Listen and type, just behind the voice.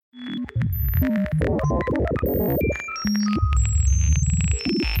You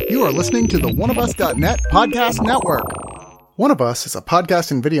are listening to the oneofus.net podcast network. One of Us is a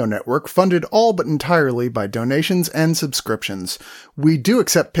podcast and video network funded all but entirely by donations and subscriptions. We do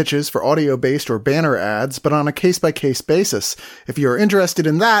accept pitches for audio-based or banner ads, but on a case-by-case basis. If you are interested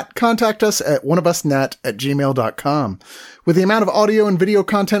in that, contact us at oneofusnet@gmail.com. With the amount of audio and video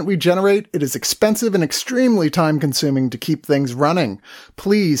content we generate, it is expensive and extremely time-consuming to keep things running.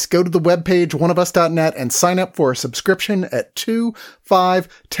 Please go to the webpage oneofus.net and sign up for a subscription at $2, $5,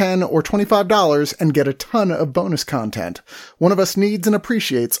 $10, or $25 and get a ton of bonus content. One of Us needs and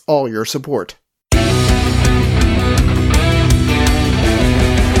appreciates all your support.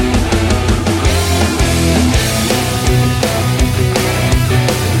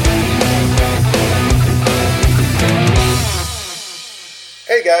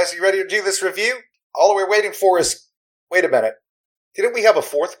 Hey guys, you ready to do this review? All we're waiting for is... Wait a minute. Didn't we have a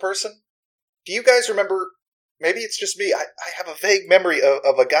fourth person? Do you guys remember... Maybe it's just me. I have a vague memory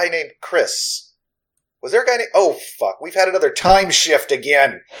of a guy named Chris. Was there a guy named... Oh, fuck. We've had another time shift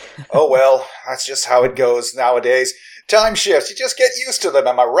again. Oh, well, that's just how it goes nowadays. Time shifts. You just get used to them,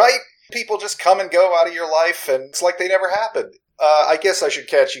 am I right? People just come and go out of your life, and it's like they never happened. I guess I should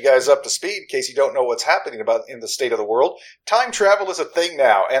catch you guys up to speed in case you don't know what's happening about in the state of the world. Time travel is a thing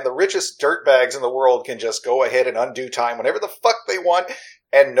now, and the richest dirtbags in the world can just go ahead and undo time whenever the fuck they want,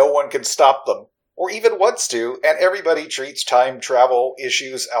 and no one can stop them. Or even wants to, and everybody treats time travel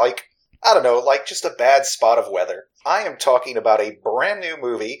issues like, I don't know, like just a bad spot of weather. I am talking about a brand new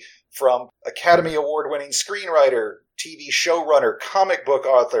movie from Academy Award-winning screenwriter, TV showrunner, comic book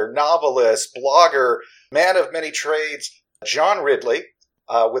author, novelist, blogger, man of many trades, John Ridley,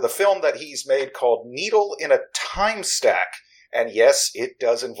 with a film that he's made called Needle in a Timestack. And yes, it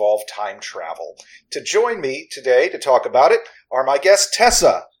does involve time travel. To join me today to talk about it are my guests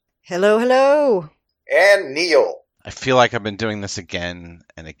Tessa. Hello, hello. And Neil. I feel like I've been doing this again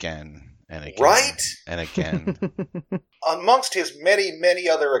and again and again. Right? And again. Amongst his many, many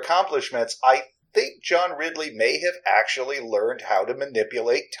other accomplishments, I think John Ridley may have actually learned how to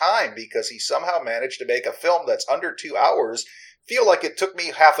manipulate time because he somehow managed to make a film that's under 2 hours feel like it took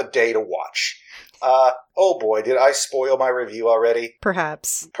me half a day to watch. Oh boy, did I spoil my review already?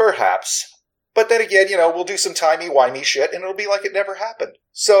 Perhaps. But then again, we'll do some timey-wimey shit and it'll be like it never happened.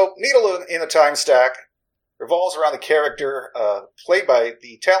 So, Needle in a Time Stack revolves around the character played by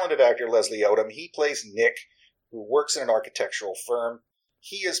the talented actor Leslie Odom. He plays Nick, who works in an architectural firm.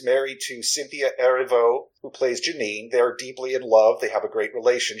 He is married to Cynthia Erivo, who plays Janine. They're deeply in love. They have a great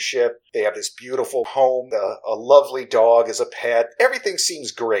relationship. They have this beautiful home, a lovely dog as a pet. Everything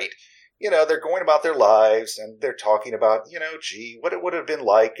seems great. They're going about their lives, and they're talking about, gee, what it would have been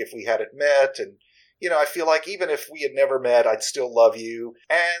like if we hadn't met. And, I feel like even if we had never met, I'd still love you.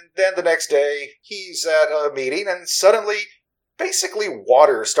 And then the next day, he's at a meeting, and suddenly... basically,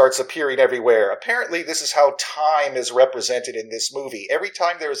 water starts appearing everywhere. Apparently, this is how time is represented in this movie. Every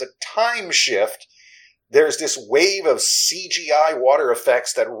time there is a time shift, there's this wave of CGI water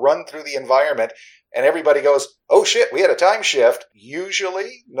effects that run through the environment, and everybody goes, oh shit, we had a time shift.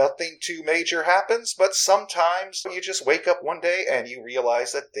 Usually, nothing too major happens, but sometimes you just wake up one day and you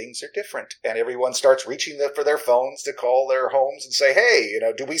realize that things are different, and everyone starts reaching for their phones to call their homes and say, hey,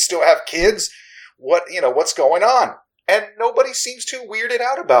 do we still have kids? What's going on? And nobody seems too weirded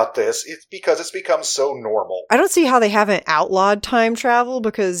out about this. It's because it's become so normal. I don't see how they haven't outlawed time travel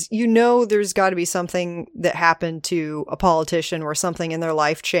because there's got to be something that happened to a politician where something in their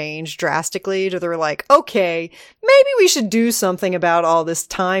life changed drastically to they're like, okay, maybe we should do something about all this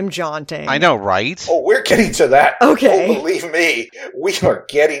time jaunting. I know, right? Oh, we're getting to that. Okay. Oh, believe me, we are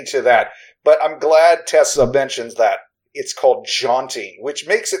getting to that. But I'm glad Tessa mentions that. It's called jaunting, which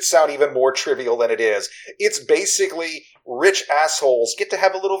makes it sound even more trivial than it is. It's basically rich assholes get to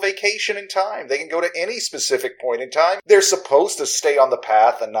have a little vacation in time. They can go to any specific point in time. They're supposed to stay on the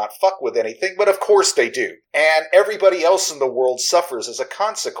path and not fuck with anything, but of course they do. And everybody else in the world suffers as a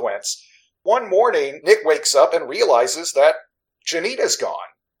consequence. One morning, Nick wakes up and realizes that Janita's gone.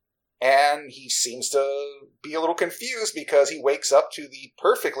 And he seems to be a little confused because he wakes up to the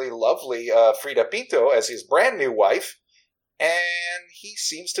perfectly lovely Frida Pinto as his brand new wife. And he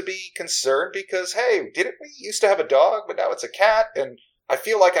seems to be concerned because, hey, didn't we used to have a dog, but now it's a cat? And I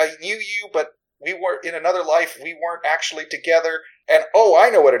feel like I knew you, but we weren't in another life. We weren't actually together. And, oh,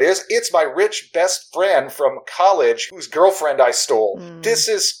 I know what it is. It's my rich best friend from college whose girlfriend I stole. This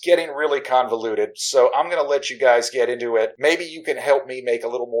is getting really convoluted, so I'm going to let you guys get into it. Maybe you can help me make a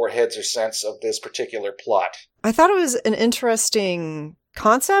little more heads or sense of this particular plot. I thought it was an interesting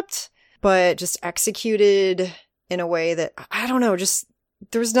concept, but just executed in a way that, I don't know, just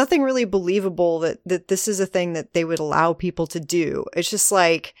there's nothing really believable that this is a thing that they would allow people to do. It's just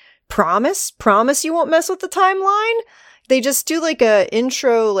like, promise you won't mess with the timeline. They just do like a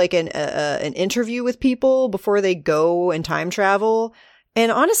intro, like an interview with people before they go and time travel. And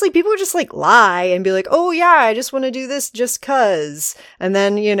honestly, people would just like lie and be like, oh yeah, I just want to do this just cuz. And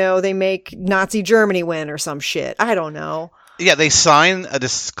then, they make Nazi Germany win or some shit. I don't know. Yeah, they signed a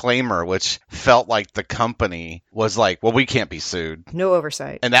disclaimer, which felt like the company was like, well, we can't be sued. No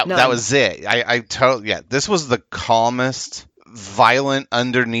oversight. And that was it. I totally, this was the calmest, violent,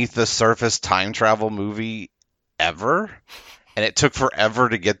 underneath the surface time travel movie ever. And it took forever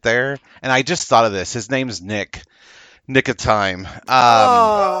to get there. And I just thought of this. His name's Nick. Nick of Time.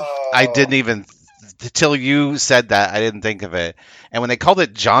 I didn't even, till you said that, I didn't think of it. And when they called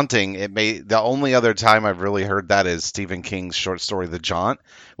it jaunting, the only other time I've really heard that is Stephen King's short story, The Jaunt,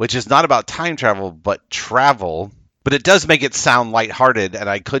 which is not about time travel, but travel. But it does make it sound lighthearted, and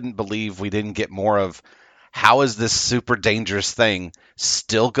I couldn't believe we didn't get more of how is this super dangerous thing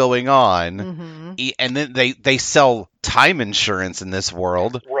still going on? Mm-hmm. And then they sell time insurance in this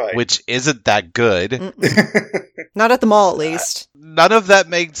world, right, which isn't that good. Not at the mall, at least. None of that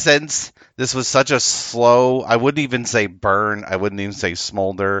made sense. This was such a slow, I wouldn't even say burn. I wouldn't even say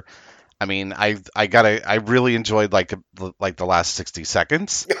smolder. I mean, I really enjoyed like the last 60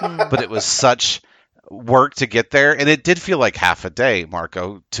 seconds, but it was such work to get there. And it did feel like half a day,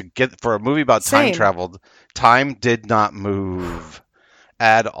 Marco, to get for a movie about time travel. Time did not move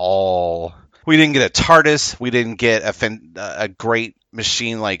at all. We didn't get a TARDIS. We didn't get a great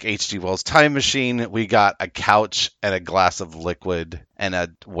machine like H.G. Wells' Time Machine. We got a couch and a glass of liquid and a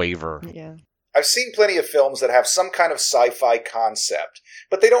waiver. Yeah. I've seen plenty of films that have some kind of sci-fi concept,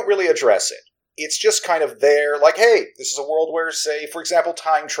 but they don't really address it. It's just kind of there, like, hey, this is a world where, say, for example,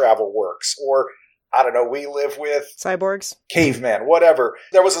 time travel works, or I don't know, we live with cyborgs, cavemen, whatever.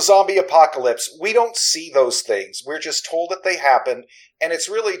 There was a zombie apocalypse. We don't see those things. We're just told that they happened, and it's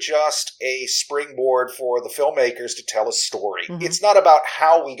really just a springboard for the filmmakers to tell a story. Mm-hmm. It's not about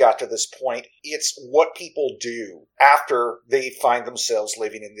how we got to this point. It's what people do after they find themselves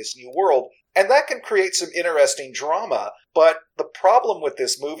living in this new world. And that can create some interesting drama. But the problem with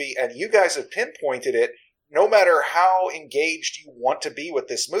this movie, and you guys have pinpointed it, no matter how engaged you want to be with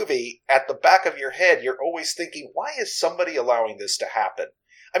this movie, at the back of your head, you're always thinking, why is somebody allowing this to happen?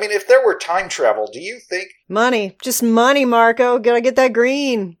 I mean, if there were time travel, do you think... Money. Just money, Marco. Gotta get that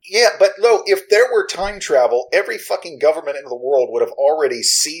green. Yeah, but no, if there were time travel, every fucking government in the world would have already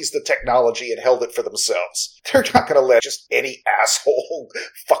seized the technology and held it for themselves. They're not gonna let just any asshole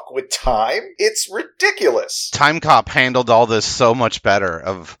fuck with time. It's ridiculous. Time Cop handled all this so much better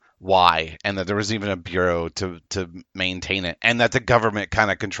of why, and that there was even a bureau to maintain it, and that the government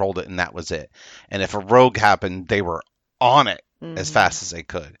kind of controlled it, and that was it. And if a rogue happened, they were on it as fast as they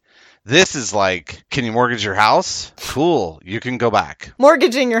could. This is like, can you mortgage your house? Cool, you can go back.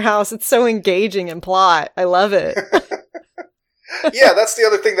 Mortgaging your house, it's so engaging in plot. I love it. Yeah, that's the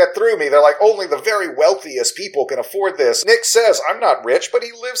other thing that threw me. They're like, only the very wealthiest people can afford this. Nick says, I'm not rich, but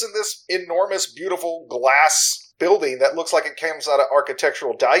he lives in this enormous, beautiful glass building that looks like it comes out of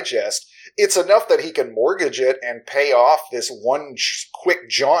Architectural Digest. It's enough that he can mortgage it and pay off this one quick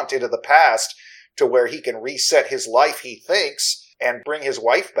jaunt into the past to where he can reset his life, he thinks, and bring his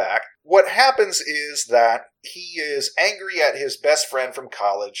wife back. What happens is that he is angry at his best friend from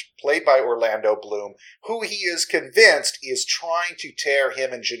college, played by Orlando Bloom, who he is convinced is trying to tear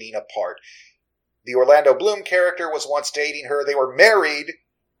him and Janine apart. The Orlando Bloom character was once dating her. They were married.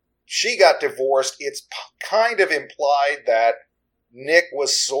 She got divorced. It's kind of implied that Nick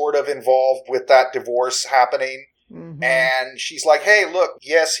was sort of involved with that divorce happening. Mm-hmm. And she's like, hey, look,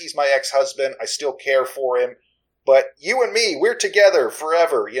 yes, he's my ex-husband. I still care for him. But you and me, we're together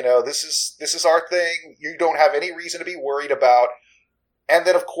forever. You know, this is our thing. You don't have any reason to be worried about. And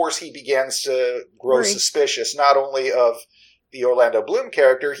then, of course, he begins to grow suspicious, not only of the Orlando Bloom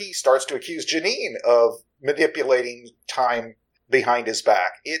character, he starts to accuse Janine of manipulating time behind his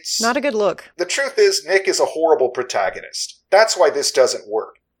back. It's not a good look. The truth is, Nick is a horrible protagonist. That's why this doesn't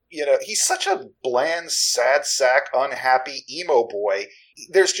work. You know, he's such a bland, sad sack, unhappy emo boy.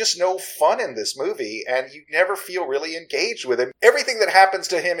 There's just no fun in this movie, and you never feel really engaged with him. Everything that happens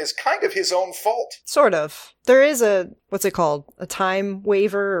to him is kind of his own fault. Sort of. There is what's it called? A time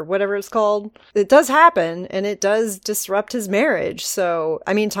waiver or whatever it's called. It does happen, and it does disrupt his marriage. So,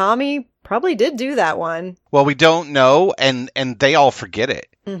 I mean, Tommy probably did do that one. Well, we don't know, and they all forget it.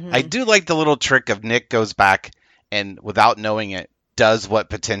 Mm-hmm. I do like the little trick of Nick goes back and, without knowing it, does what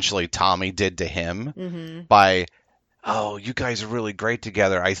potentially Tommy did to him by oh, you guys are really great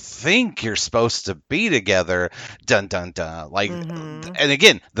together. I think you're supposed to be together. Dun dun dun. Like, Mm-hmm. and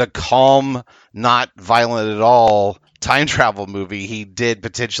again, the calm, not violent at all time travel movie. He did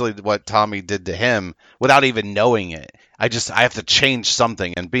potentially what Tommy did to him without even knowing it. I have to change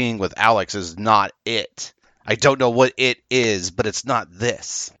something, and being with Alex is not it. I don't know what it is, but it's not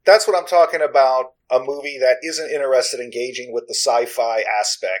this. That's what I'm talking about. A movie that isn't interested in engaging with the sci-fi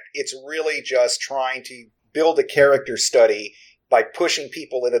aspect. It's really just trying to build a character study by pushing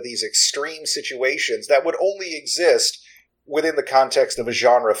people into these extreme situations that would only exist within the context of a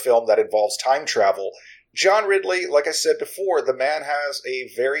genre film that involves time travel. John Ridley, like I said before, the man has a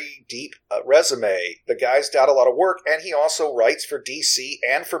very deep resume. The guy's done a lot of work, and he also writes for DC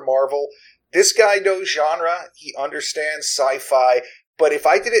and for Marvel. This guy knows genre. He understands sci-fi. But if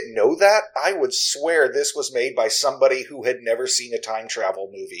I didn't know that, I would swear this was made by somebody who had never seen a time travel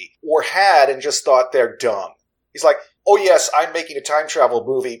movie, or had and just thought they're dumb. He's like, oh yes, I'm making a time travel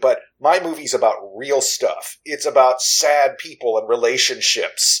movie, but my movie's about real stuff. It's about sad people and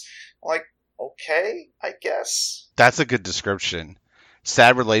relationships. I'm like, okay, I guess. That's a good description.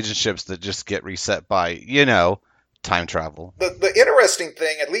 Sad relationships that just get reset by, time travel. The interesting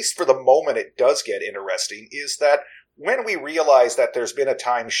thing, at least for the moment it does get interesting, is that when we realize that there's been a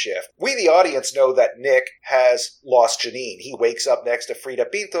time shift, we, the audience, know that Nick has lost Janine. He wakes up next to Frida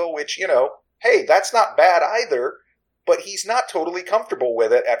Pinto, which, hey, that's not bad either, but he's not totally comfortable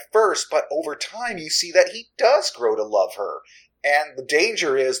with it at first, but over time you see that he does grow to love her. And the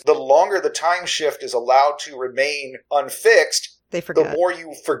danger is the longer the time shift is allowed to remain unfixed, They forget. the more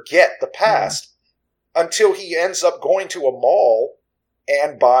you forget the past, until he ends up going to a mall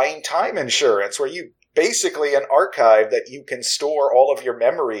and buying time insurance, where you basically an archive that you can store all of your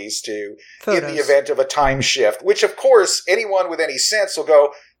memories to Photos. in the event of a time shift, which of course anyone with any sense will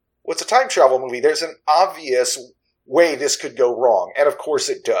go, what's a time travel movie? There's an obvious way this could go wrong. And of course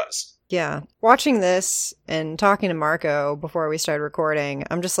it does. Yeah. Watching this and talking to Marco before we started recording,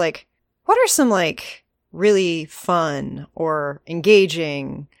 I'm just like, what are some really fun or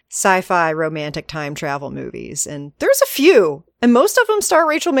engaging sci-fi romantic time travel movies? And there's a few, and most of them star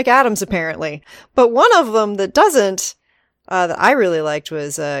Rachel McAdams apparently. But one of them that doesn't, that I really liked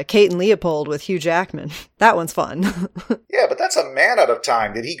was Kate and Leopold with Hugh Jackman. That one's fun. Yeah, but that's a man out of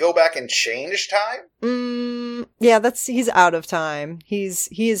time. Did he go back and change time? Yeah, he's out of time. He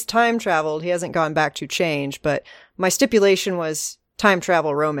is time traveled. He hasn't gone back to change, but my stipulation was time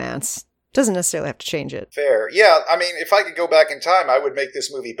travel romance. Doesn't necessarily have to change it. Fair. Yeah, I mean, if I could go back in time, I would make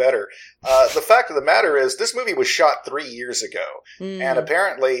this movie better. The fact of the matter is, this movie was shot 3 years ago, and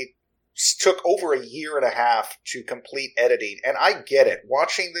apparently took over a year and a half to complete editing. And I get it.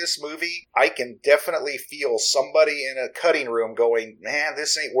 Watching this movie, I can definitely feel somebody in a cutting room going, man,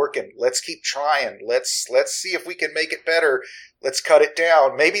 this ain't working. Let's keep trying. Let's see if we can make it better. Let's cut it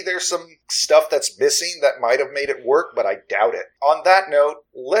down. Maybe there's some stuff that's missing that might have made it work, but I doubt it. On that note,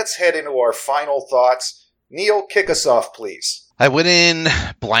 let's head into our final thoughts. Neil, kick us off, please. I went in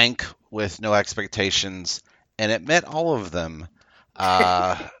blank with no expectations, and it met all of them.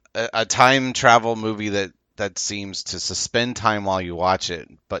 A time travel movie that seems to suspend time while you watch it,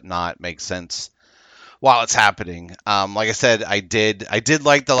 but not make sense while it's happening. Like I said, I did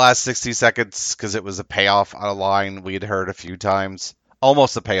like the last 60 seconds because it was a payoff on a line we had heard a few times.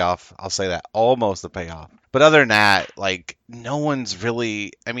 Almost a payoff. I'll say that. Almost a payoff. But other than that, no one's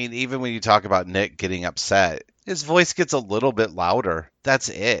really... I mean, even when you talk about Nick getting upset, his voice gets a little bit louder. That's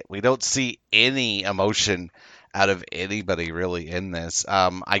it. We don't see any emotion out of anybody really in this.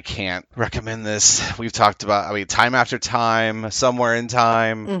 I can't recommend this. We've talked about, Time After Time, Somewhere in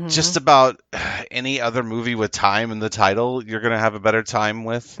Time, just about any other movie with time in the title, you're going to have a better time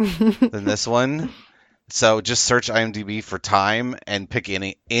with than this one. So just search IMDb for Time and pick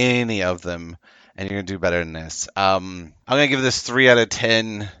any of them, and you're going to do better than this. I'm going to give this 3 out of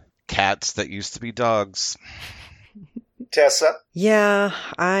 10 cats that used to be dogs. Tessa? Yeah,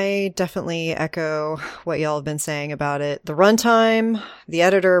 I definitely echo what y'all have been saying about it. The runtime, the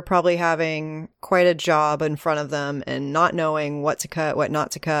editor probably having quite a job in front of them and not knowing what to cut, what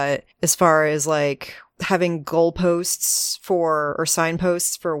not to cut, as far as having goalposts or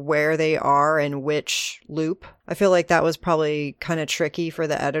signposts for where they are and which loop. I feel like that was probably kind of tricky for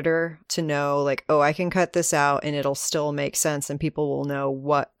the editor to know, I can cut this out and it'll still make sense and people will know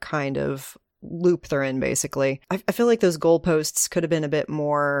what kind of loop they're in, basically. I feel like those goalposts could have been a bit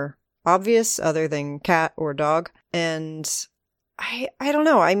more obvious other than cat or dog. And I don't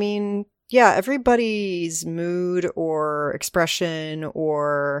know. I mean, Yeah, everybody's mood or expression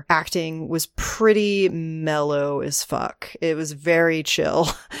or acting was pretty mellow as fuck. It was very chill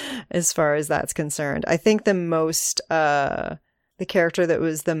as far as that's concerned. I think the character that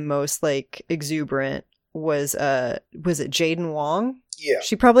was the most like exuberant was it Jaden Wong? Yeah.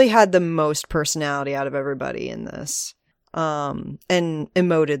 She probably had the most personality out of everybody in this. And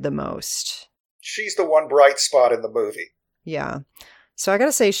emoted the most. She's the one bright spot in the movie. Yeah. So I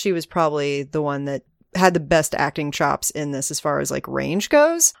gotta say she was probably the one that had the best acting chops in this as far as like range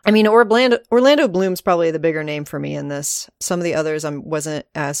goes. I mean, Orlando Bloom's probably the bigger name for me in this. Some of the others I wasn't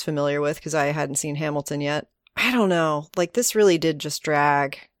as familiar with because I hadn't seen Hamilton yet. I don't know. Like this really did just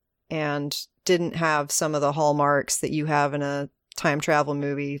drag and didn't have some of the hallmarks that you have in a time travel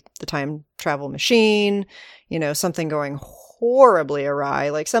movie, the time travel machine, something going horribly awry,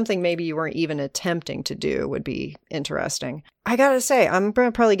 like something maybe you weren't even attempting to do would be interesting. I gotta say, I'm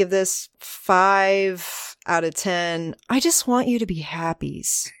gonna probably give this 5 out of 10. I just want you to be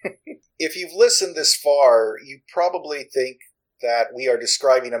happies. If you've listened this far, you probably think that we are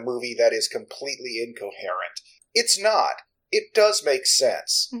describing a movie that is completely incoherent. It's not. It does make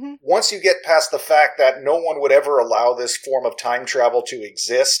sense. Mm-hmm. Once you get past the fact that no one would ever allow this form of time travel to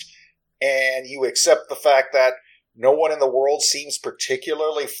exist, and you accept the fact that no one in the world seems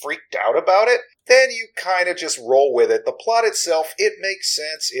particularly freaked out about it, then you kind of just roll with it. The plot itself, it makes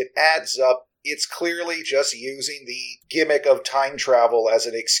sense. It adds up. It's clearly just using the gimmick of time travel as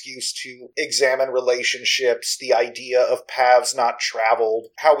an excuse to examine relationships, the idea of paths not traveled,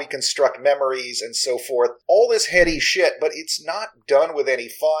 how we construct memories, and so forth. All this heady shit, but it's not done with any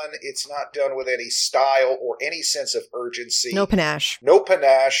fun. It's not done with any style or any sense of urgency. No panache. No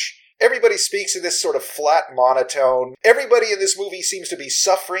panache. Everybody speaks in this sort of flat monotone. Everybody in this movie seems to be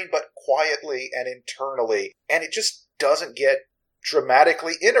suffering, but quietly and internally. And it just doesn't get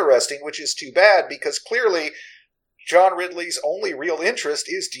dramatically interesting, which is too bad, because clearly John Ridley's only real interest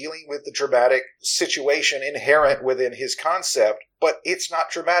is dealing with the dramatic situation inherent within his concept, but it's not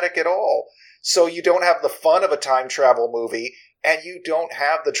dramatic at all. So you don't have the fun of a time travel movie, and you don't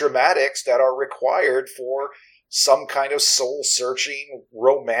have the dramatics that are required for some kind of soul-searching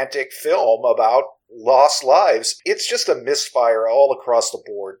romantic film about lost lives. It's just a misfire all across the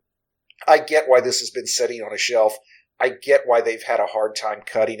board. I get why this has been sitting on a shelf. I get why they've had a hard time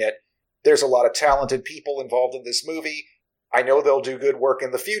cutting it. There's a lot of talented people involved in this movie. I know they'll do good work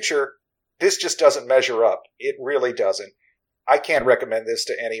in the future. This just doesn't measure up. It really doesn't. I can't recommend this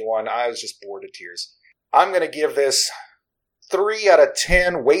to anyone. I was just bored to tears. I'm going to give this 3 out of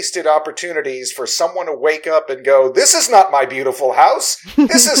 10 wasted opportunities for someone to wake up and go, this is not my beautiful house.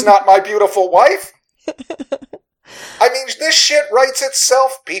 This is not my beautiful wife. I mean, this shit writes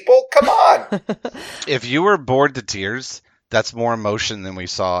itself, people. Come on. If you were bored to tears, that's more emotion than we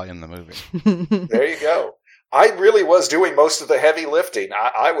saw in the movie. There you go. I really was doing most of the heavy lifting.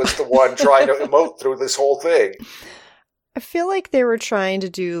 I was the one trying to emote through this whole thing. I feel like they were trying to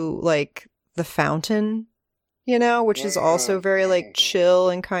do, like, The Fountain, which is also very, like, chill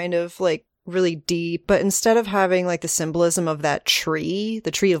and kind of, like, really deep. But instead of having, like, the symbolism of that tree,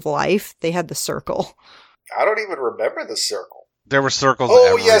 the tree of life, they had the circle. I don't even remember the circle. There were circles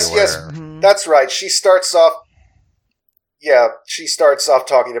everywhere. Yes. Mm-hmm. That's right. She starts off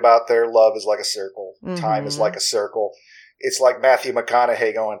talking about their love is like a circle. Mm-hmm. Time is like a circle. It's like Matthew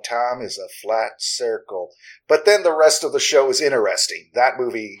McConaughey going, time is a flat circle. But then the rest of the show is interesting. That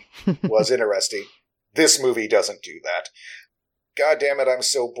movie was interesting. This movie doesn't do that. God damn it, I'm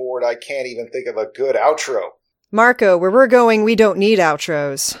so bored I can't even think of a good outro. Marco, where we're going, we don't need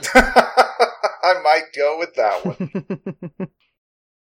outros. I might go with that one.